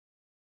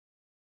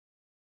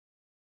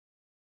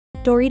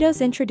Doritos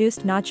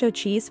introduced nacho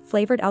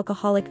cheese-flavored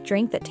alcoholic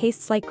drink that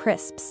tastes like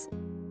crisps.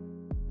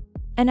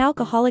 An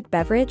alcoholic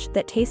beverage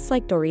that tastes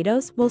like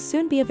Doritos will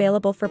soon be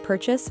available for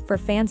purchase for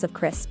fans of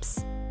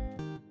crisps.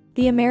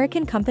 The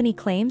American company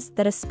claims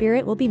that a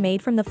spirit will be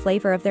made from the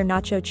flavor of their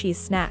nacho cheese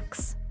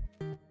snacks.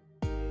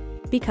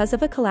 Because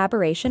of a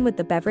collaboration with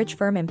the beverage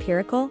firm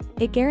Empirical,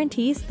 it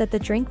guarantees that the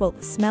drink will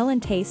smell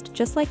and taste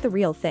just like the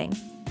real thing.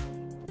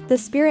 The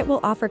spirit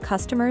will offer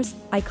customers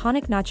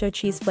iconic nacho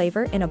cheese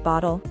flavor in a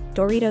bottle,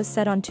 Doritos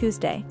said on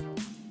Tuesday.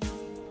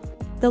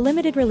 The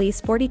limited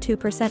release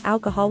 42%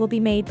 alcohol will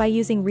be made by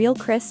using real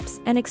crisps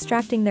and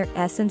extracting their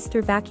essence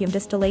through vacuum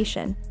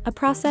distillation, a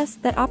process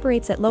that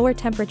operates at lower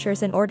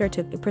temperatures in order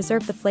to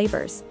preserve the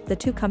flavors, the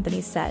two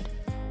companies said.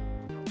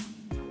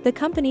 The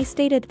company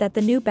stated that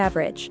the new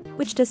beverage,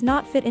 which does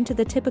not fit into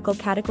the typical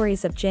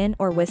categories of gin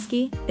or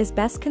whiskey, is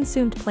best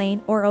consumed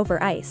plain or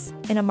over ice,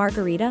 in a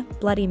margarita,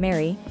 Bloody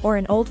Mary, or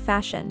an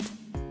old-fashioned.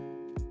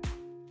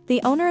 The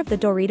owner of the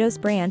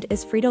Doritos brand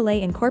is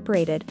Frito-Lay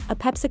Incorporated, a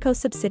PepsiCo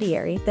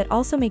subsidiary that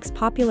also makes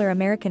popular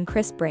American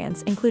crisp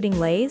brands including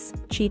Lay's,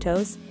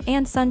 Cheetos,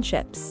 and Sun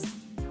Chips.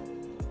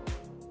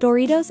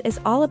 Doritos is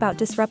all about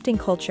disrupting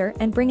culture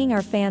and bringing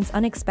our fans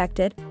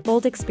unexpected,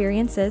 bold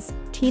experiences,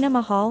 Tina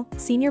Mahal,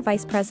 Senior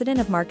Vice President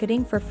of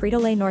Marketing for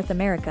Frito-Lay North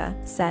America,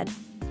 said.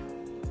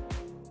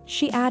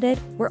 She added,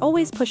 "We're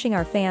always pushing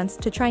our fans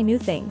to try new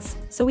things,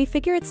 so we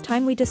figure it's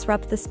time we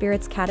disrupt the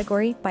spirits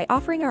category by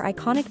offering our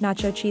iconic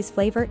nacho cheese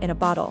flavor in a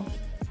bottle."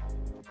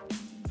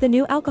 The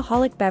new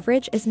alcoholic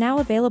beverage is now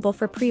available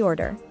for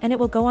pre-order, and it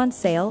will go on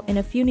sale in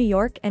a few New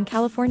York and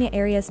California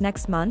areas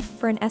next month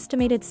for an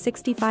estimated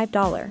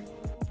 $65.